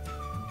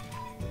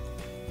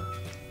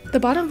 The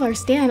bottom of our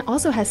stand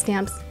also has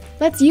stamps.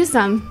 Let's use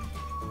some!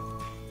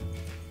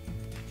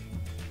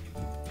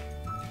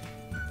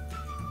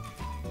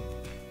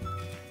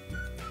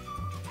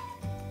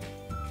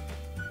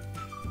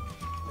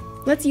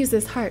 Let's use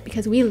this heart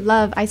because we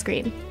love ice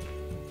cream.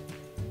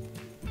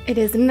 It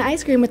isn't an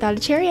ice cream without a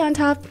cherry on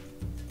top.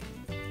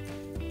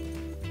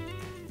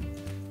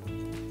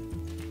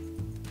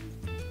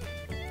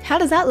 How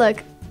does that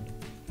look?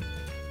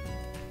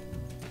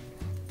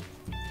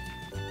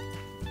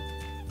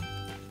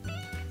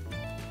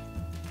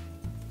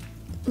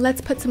 Let's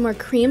put some more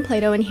cream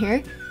Play-Doh in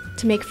here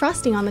to make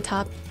frosting on the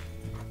top.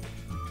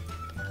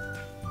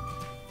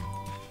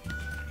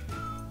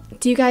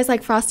 Do you guys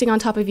like frosting on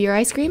top of your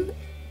ice cream?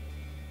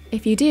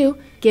 If you do,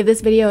 give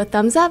this video a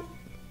thumbs up.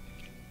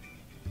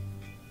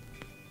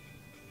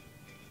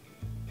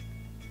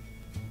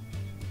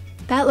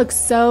 That looks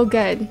so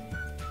good.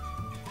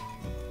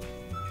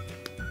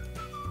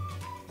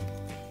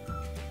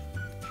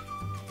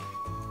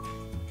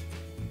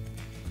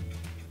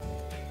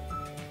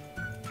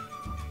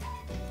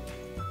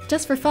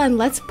 Just for fun,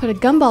 let's put a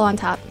gumball on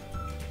top.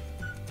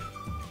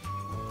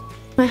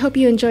 I hope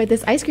you enjoyed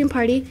this ice cream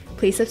party.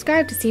 Please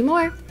subscribe to see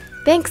more.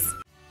 Thanks!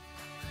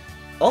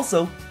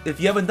 Also, if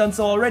you haven't done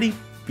so already,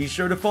 be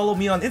sure to follow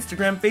me on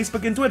Instagram,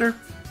 Facebook, and Twitter.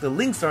 The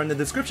links are in the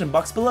description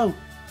box below.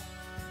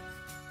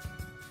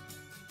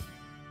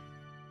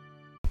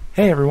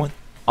 Hey everyone,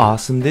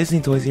 Awesome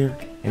Disney Toys here,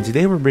 and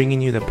today we're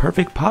bringing you the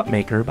Perfect Pop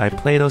Maker by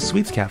Play-Doh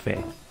Sweets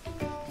Cafe.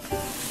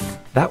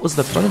 That was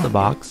the front of the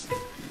box,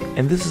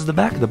 and this is the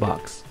back of the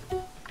box.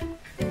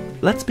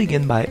 Let's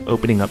begin by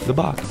opening up the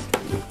box.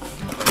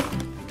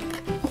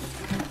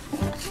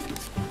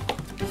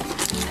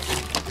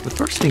 The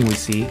first thing we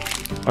see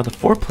are the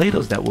 4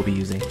 Play-Dohs that we'll be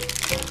using.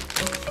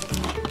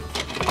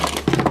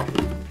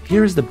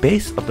 Here is the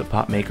base of the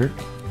Pop Maker.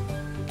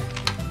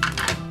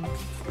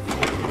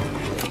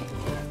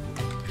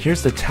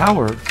 Here's the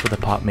tower for the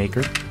Pop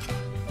Maker.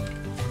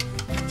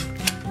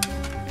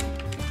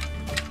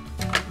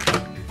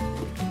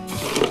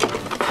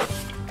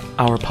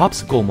 Our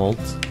popsicle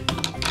molds.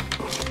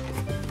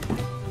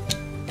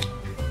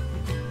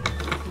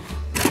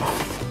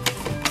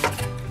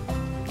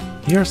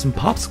 Here are some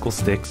popsicle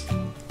sticks.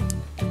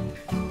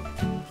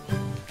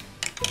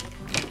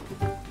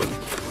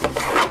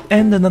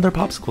 And another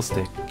popsicle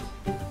stick.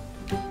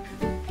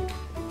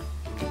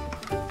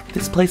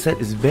 This playset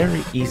is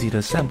very easy to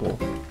assemble.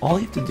 All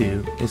you have to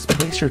do is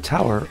place your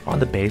tower on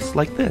the base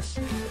like this.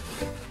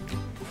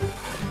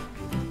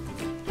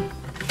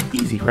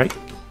 Easy, right?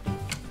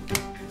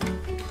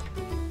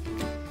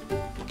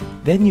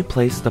 Then you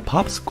place the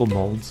popsicle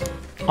molds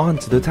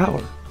onto the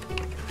tower.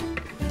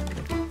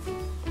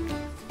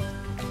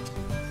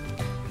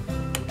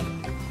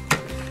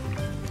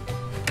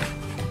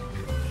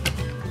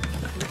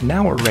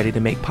 Now we're ready to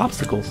make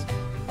popsicles.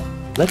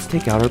 Let's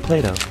take out our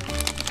Play-Doh.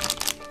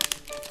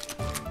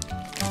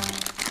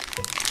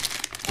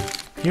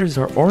 Here's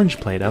our orange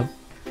Play-Doh,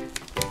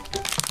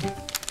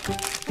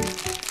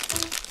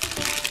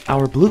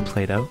 our blue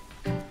Play-Doh,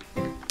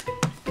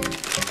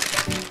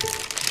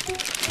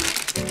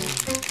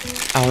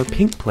 our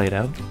pink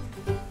Play-Doh,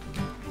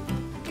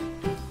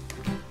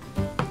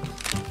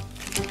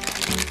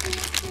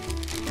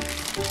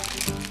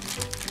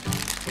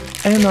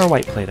 and our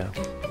white Play-Doh.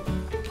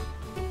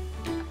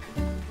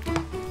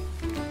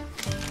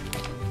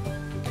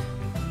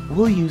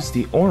 We'll use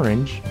the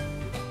orange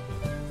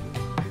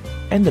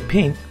and the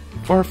pink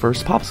for our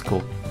first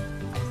popsicle.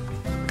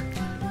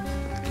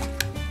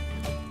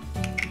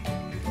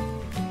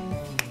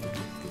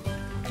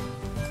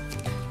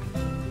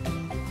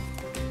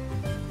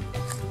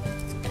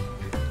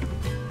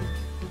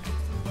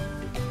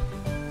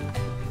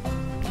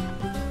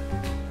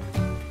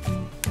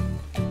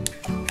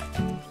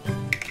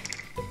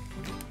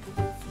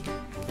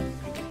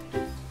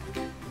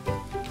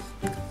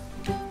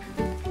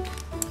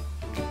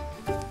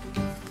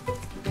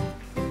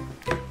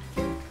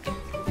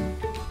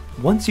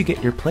 Once you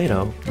get your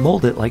Play-Doh,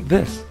 mold it like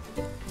this.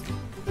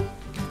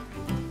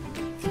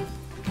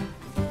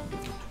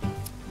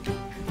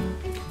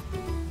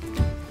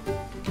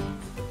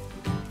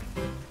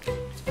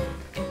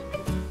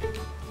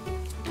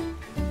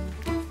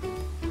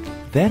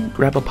 Then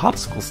grab a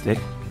popsicle stick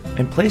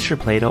and place your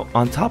Play-Doh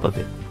on top of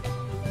it.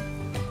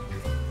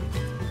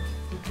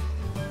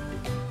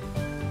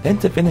 Then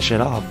to finish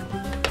it off,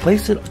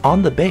 place it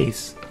on the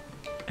base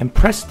and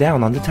press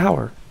down on the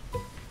tower.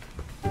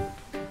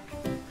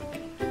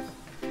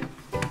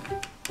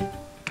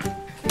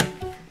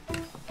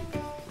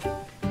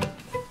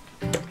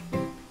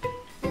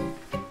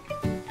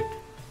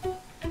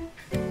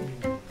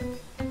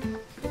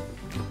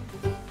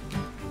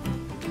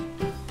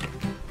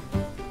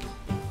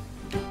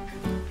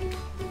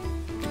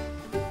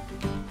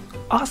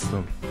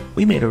 Awesome!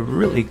 We made a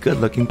really good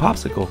looking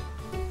popsicle.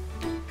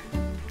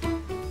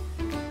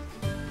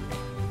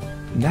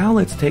 Now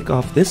let's take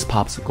off this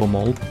popsicle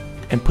mold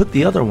and put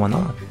the other one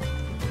on.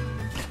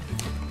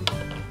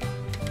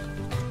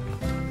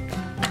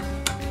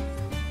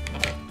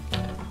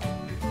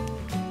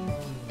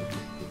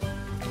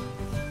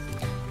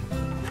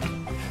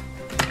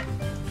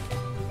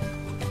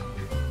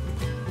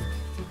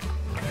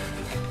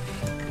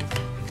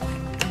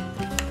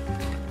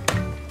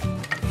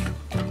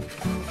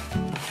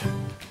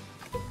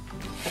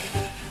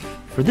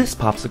 For this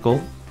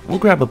popsicle, we'll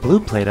grab a blue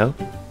Play-Doh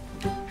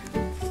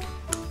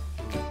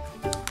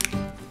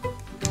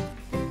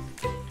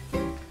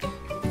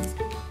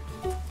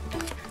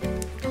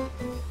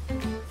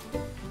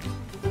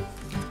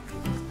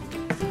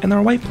and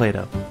our white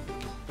Play-Doh.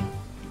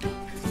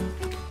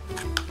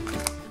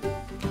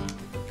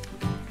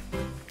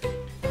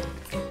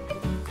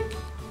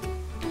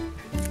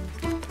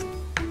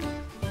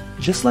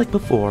 Just like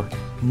before,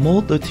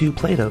 mold the two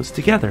Play-Dohs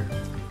together.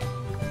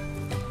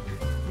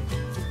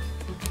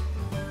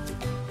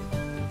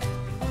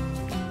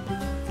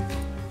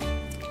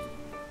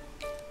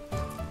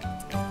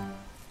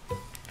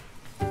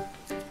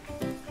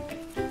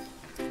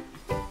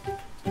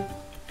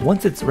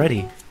 Once it's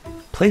ready,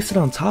 place it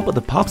on top of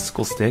the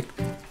popsicle stick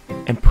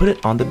and put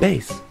it on the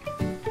base.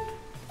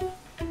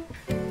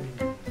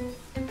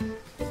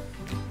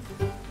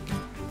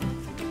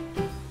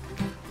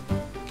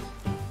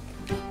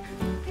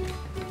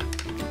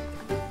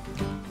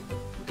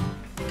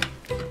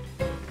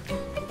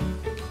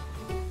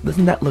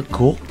 Doesn't that look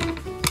cool?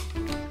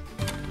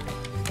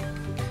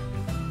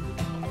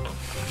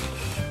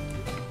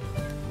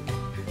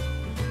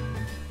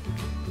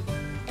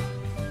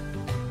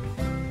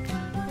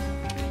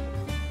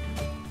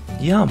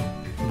 Yum!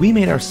 We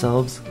made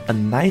ourselves a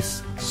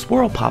nice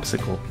swirl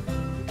popsicle.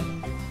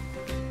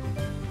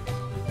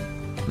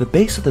 The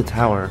base of the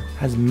tower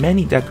has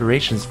many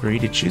decorations for you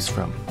to choose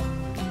from.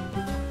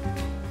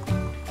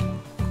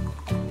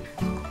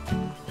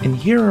 And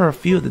here are a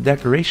few of the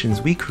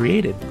decorations we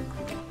created.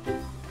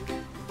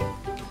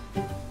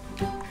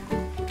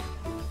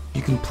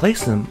 You can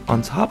place them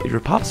on top of your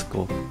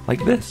popsicle,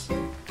 like this.